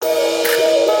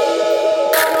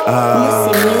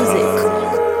Missing music.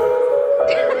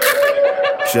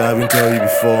 Shit, I've been telling you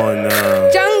before now.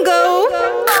 Jungle.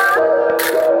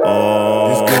 Oh,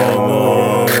 this girl,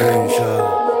 no,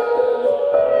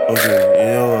 okay, you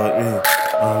know what I mean?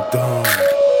 I'm done.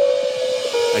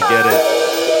 I get it.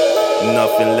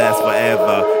 Nothing lasts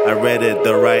forever. I read it,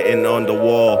 the writing on the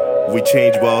wall. We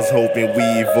changed while I was hoping we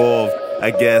evolved. I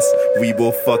guess we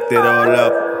both fucked it all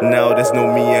up. Now there's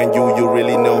no me and you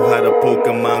really know how the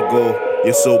Pokemon go.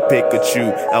 You're so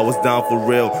Pikachu, I was down for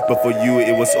real, but for you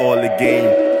it was all a game.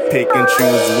 Pick and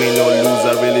choose, win or lose,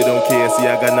 I really don't care. See,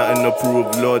 I got nothing to prove,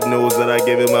 Lord knows that I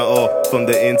gave it my all. From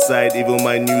the inside, even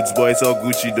my nudes, boy, it's all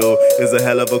Gucci though. It's a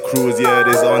hell of a cruise, yeah, it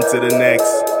is on to the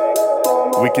next.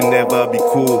 We can never be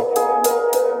cool,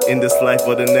 in this life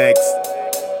or the next.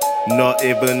 Not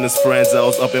even as friends, I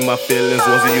was up in my feelings,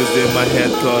 wasn't used in my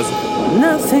head, cause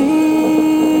nothing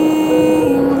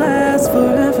lasts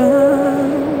forever.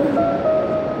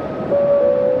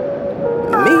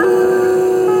 Me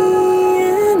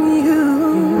and you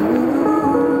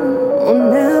will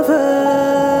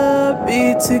never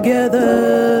be together.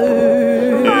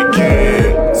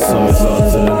 So it's on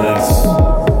to the next.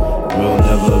 We'll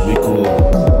never be cool,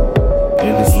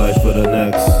 in this life or the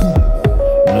next.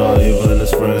 Not even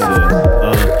as friends,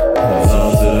 it's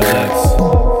on to the next.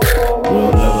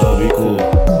 We'll never be cool,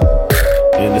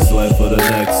 in this life or the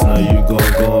next. Now you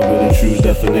gon' go on with the true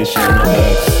definition of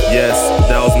X. Yes,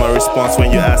 that was my response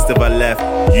when you asked if I left.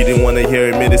 You didn't wanna hear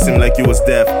it, made it seem like you was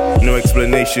deaf. No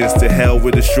explanations, to hell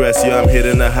with the stress. Yeah, I'm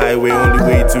hitting the highway, only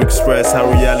way to express how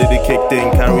reality kicked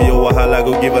in. Carry a wahala,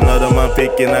 go give another man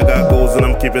picking. I got goals and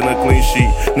I'm keeping a clean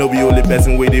sheet. No be only best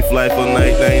in way they fly for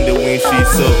night, now in the wind sheet.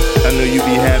 So I know you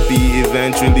be happy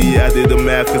eventually. I did the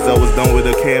math cause I was done with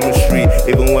the chemistry.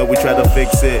 Even when we tried to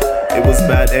fix it, it was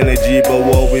bad energy, but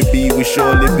what we be, we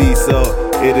surely be. So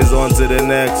it is on to the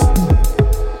next.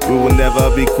 We will never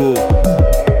be cool,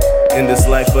 in this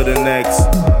life or the next.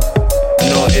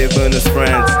 Not even as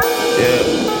friends, yeah.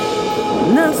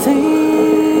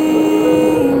 Nothing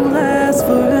lasts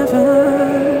forever.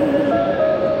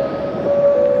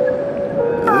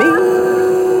 Me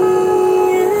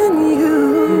and you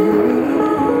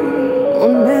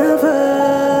will never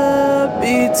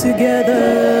be together.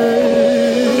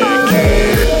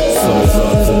 So it's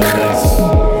on to the next.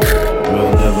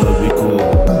 We'll never be cool,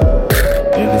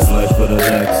 in this life or the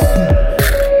next.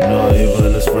 Not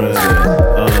even as friends,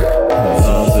 yeah. It's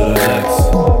on to the next.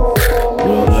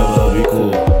 We'll never be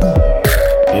cool,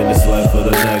 in this life or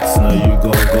the next. Now you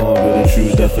gon' go on with the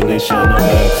true definition of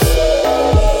X.